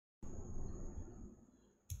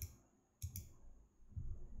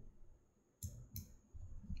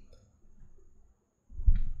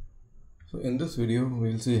So in this video,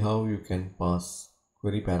 we'll see how you can pass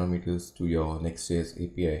query parameters to your Next.js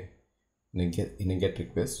API in a GET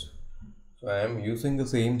request. So I am using the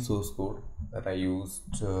same source code that I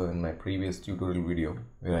used in my previous tutorial video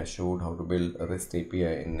where I showed how to build a REST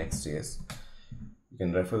API in Next.js. You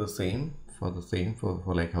can refer the same for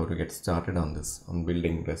like how to get started on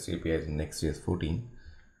building REST APIs in Next.js 14.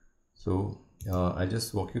 So I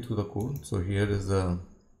just walk you through the code. So here is the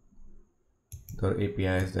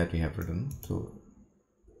APIs that we have written. So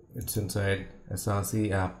it's inside src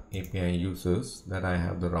app API users that I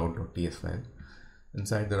have the route.ts file.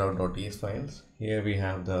 Inside the route.ts files, here we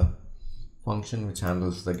have the function which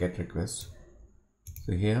handles the GET request.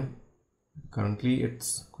 So here currently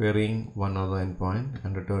it's querying one other endpoint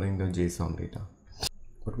and returning the JSON data.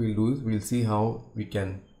 What we'll do is we'll see how we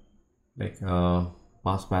can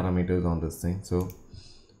pass parameters on this thing. So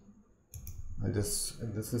this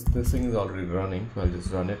thing is already running, so I'll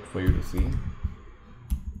just run it for you to see.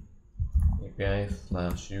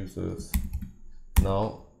 API/users.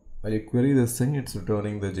 Now when you query this thing, it's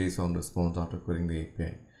returning the JSON response after querying the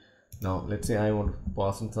API. Now let's say I want to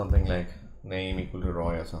pass in something like name equal to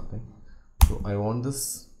Roy or something. So I want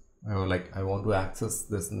to access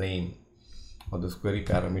this name or this query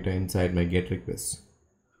parameter inside my GET request.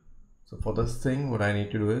 So for this thing, what I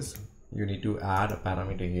need to do is you need to add a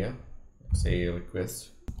parameter here. Say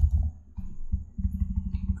request.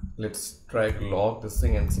 Let's try to log this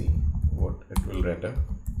thing and see what it will render.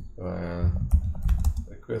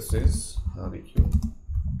 Request is REQ.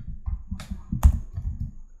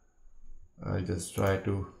 I'll just try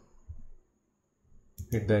to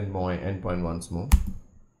hit the endpoint once more.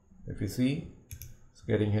 If you see, it's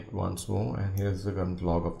getting hit once more, and here's the current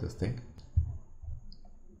log of this thing.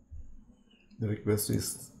 The request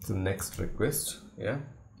is the next request. Yeah.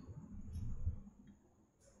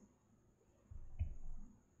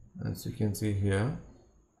 As you can see here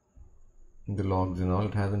in the logs and all,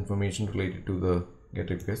 it has information related to the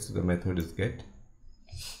GET request. So the method is GET.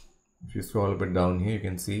 If you scroll a bit down here, you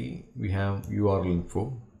can see we have URL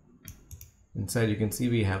info. Inside you can see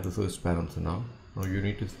we have the search parameter now.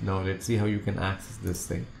 Now let's see how you can access this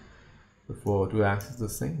thing. To access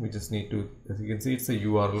this thing, we just need to, as you can see, it's a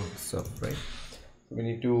URL stuff, right? So we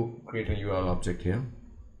need to create a URL object here.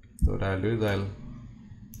 So what I'll do is I'll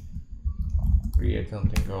create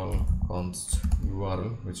something called const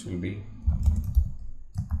URL, which will be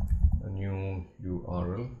a new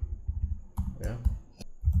URL. Yeah,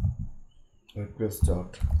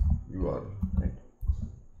 request.url, right?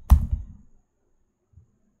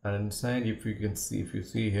 And inside, if you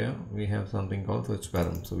see here, we have something called search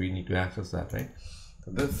param, so we need to access that, right? So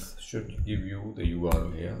this should give you the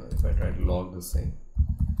URL here. If I try to log this thing,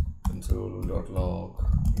 console.log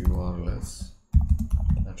urls,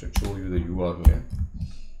 that should show you the URL here.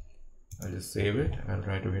 I'll just save it. I'll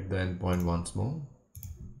try to hit the endpoint once more.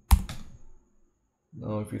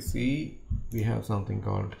 Now if you see, we have something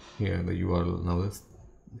called here the URL. Now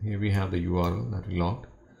here we have the URL that we logged.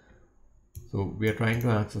 So we are trying to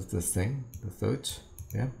access this thing, the search.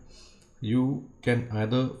 Yeah, you can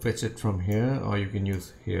either fetch it from here or you can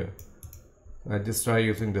use here. So I just try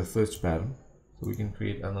using the search param. So we can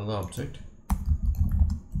create another object.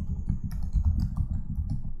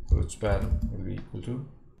 Search param will be equal to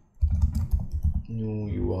new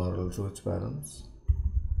URL search params,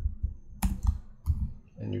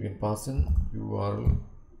 and you can pass in URL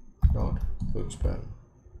dot search param.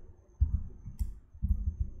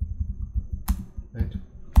 Right.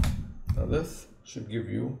 Now this should give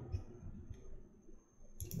you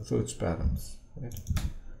the search params. Right.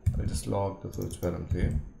 I'll just log the search params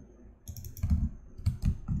here.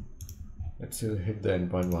 Let's hit the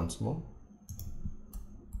endpoint once more.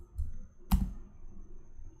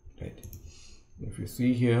 Right. If you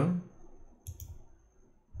see here,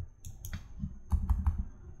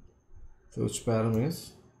 search param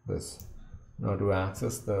is this. Now to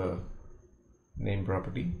access the name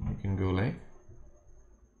property, you can go like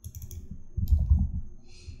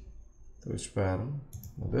search param.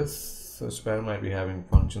 Now this search param might be having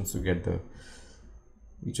functions to get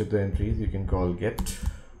each of the entries. You can call get,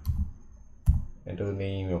 enter the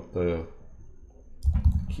name of the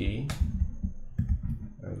key.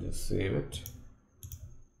 I'll just save it,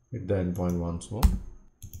 hit the endpoint once more.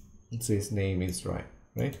 It says name is right.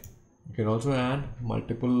 You can also add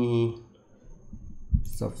multiple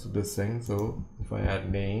stuff to this thing. So if I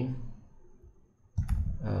add name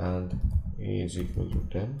and age equal to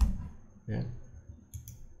 10, yeah,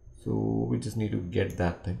 so we just need to get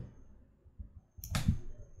that thing.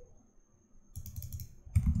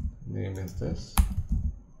 Name is this,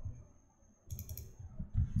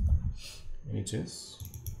 age is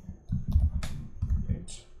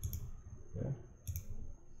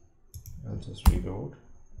just reload.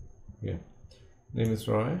 Yeah, name is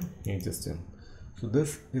Roy, age is 10. So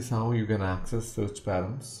this is how you can access search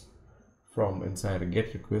params from inside a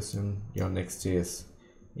GET request in your Next.js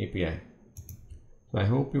API. So I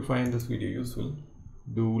hope you find this video useful.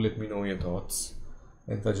 Do let me know your thoughts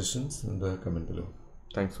and suggestions in the comment below.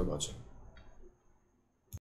 Thanks for watching.